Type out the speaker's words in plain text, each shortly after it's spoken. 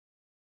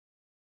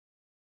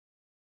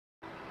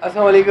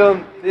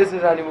Assalamualaikum, this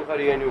is Hani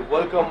Bukhari and you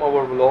welcome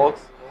our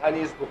vlogs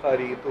Hani's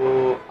Bukhari। तो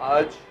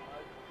आज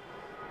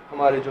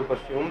हमारे जो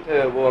परफ्यूम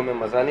थे वो हमें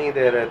मज़ा नहीं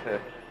दे रहे थे,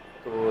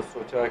 तो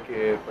सोचा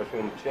कि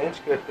परफ्यूम चेंज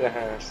करते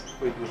हैं,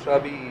 कोई दूसरा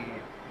भी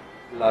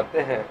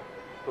लाते हैं।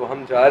 तो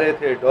हम जा रहे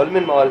थे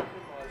डॉल्फिन मॉल,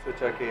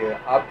 सोचा कि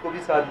आपको भी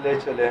साथ ले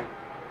चले,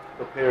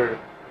 तो फिर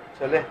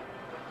चले।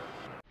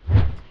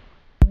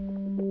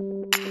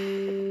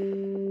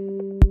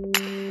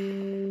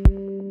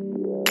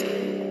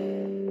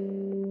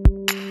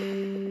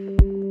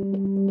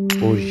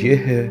 और ये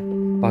है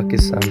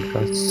पाकिस्तान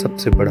का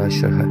सबसे बड़ा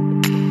शहर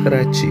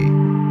कराची।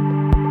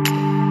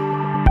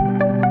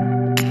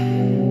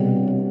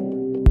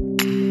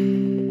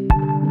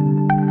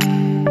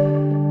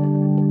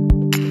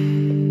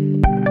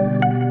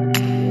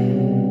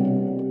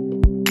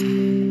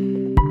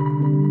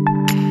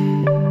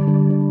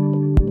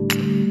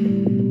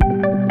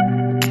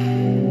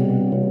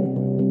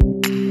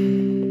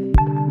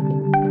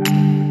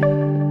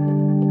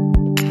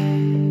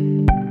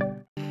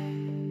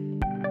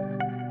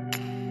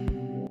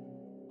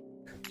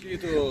 जी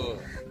तो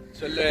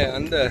चल रहे हैं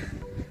अंदर,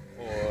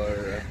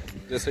 और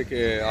जैसे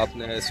कि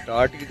आपने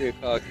स्टार्ट ही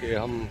देखा कि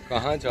हम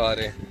कहाँ जा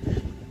रहे हैं,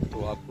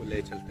 तो आपको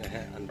ले चलते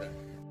हैं अंदर।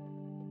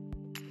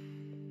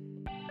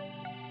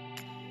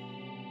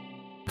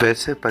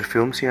 वैसे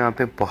परफ्यूम्स यहाँ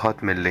पे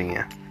बहुत मिल रही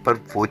हैं, पर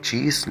वो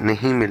चीज़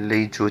नहीं मिल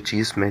रही जो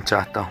चीज़ मैं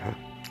चाहता हूँ।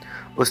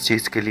 उस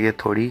चीज़ के लिए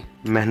थोड़ी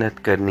मेहनत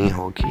करनी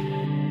होगी।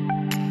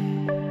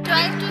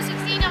 12 to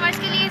 16 आवर्स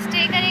के लिए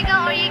स्टे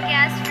करेगा और ये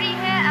गैस फ्री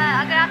है।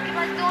 अगर आपके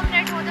पास 2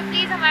 मिनट हो तो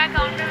प्लीज़ हमारा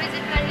काउंटर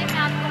विजिट कर लें, मैं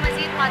आपको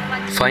मज़ीद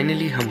मालूमात।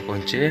 फाइनली हम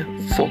पहुँचे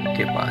फोग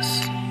के पास।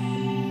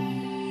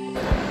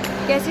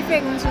 कैसी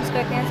फ्रेगरेंस यूज़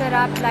करते हैं सर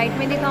आप? लाइट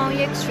में दिखाऊँ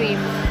या एक्सट्रीम?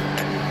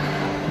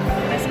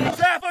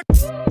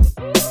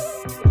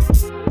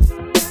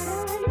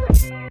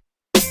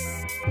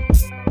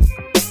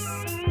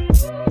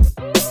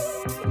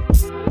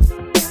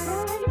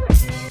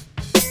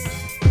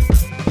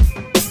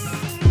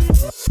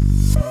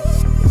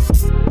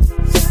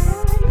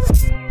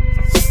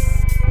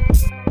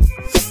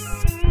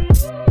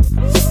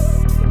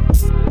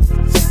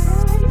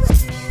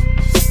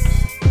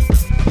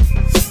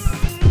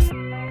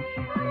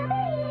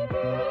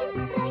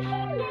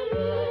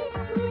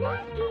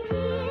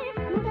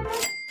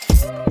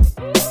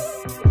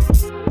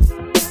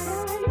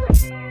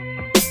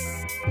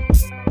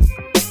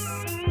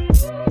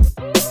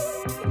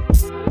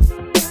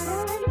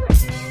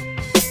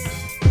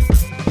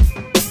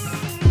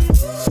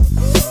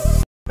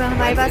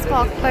 हमारे पास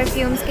फॉग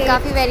परफ्यूम्स के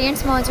काफ़ी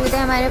वेरिएंट्स मौजूद हैं।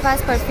 हमारे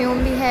पास परफ्यूम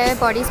भी है,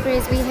 बॉडी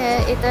स्प्रेज भी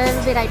है,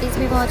 इतर वेराइटीज़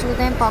भी मौजूद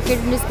हैं, पॉकेट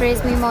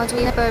स्प्रेज भी मौजूद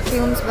हैं,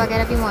 परफ्यूम्स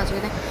वगैरह भी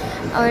मौजूद हैं।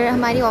 और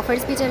हमारी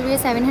ऑफ़र्स भी चल रही है।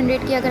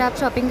 700 की अगर आप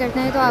शॉपिंग करते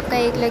हैं तो आपका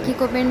एक लकी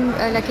कूपन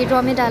लकी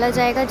ड्रॉ में डाला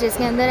जाएगा,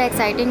 जिसके अंदर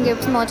एक्साइटिंग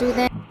गिफ्ट्स मौजूद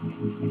हैं।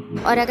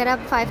 और अगर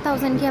आप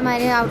 5000 की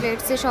हमारे आउटलेट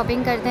से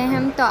शॉपिंग करते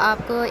हैं तो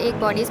आपको एक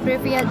बॉडी स्प्रे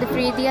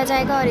फ्री दिया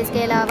जाएगा, और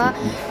इसके अलावा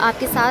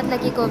आपके 7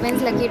 लकी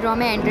कूपन्स लकी ड्रॉ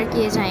में एंटर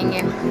किए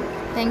जाएंगे।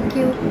 Thank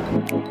you.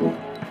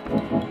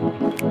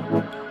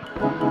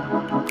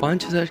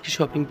 5000 की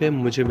शॉपिंग पे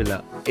मुझे मिला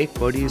एक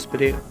बॉडी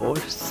स्प्रे और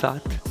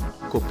 7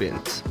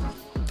 कूपन्स।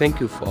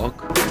 Thank you fog.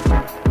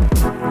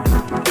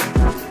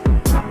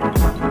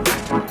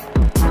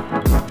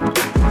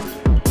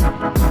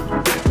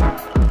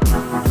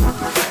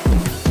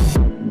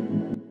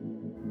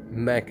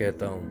 मैं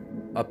कहता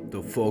हूँ अब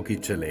तो फॉग ही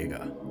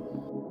चलेगा।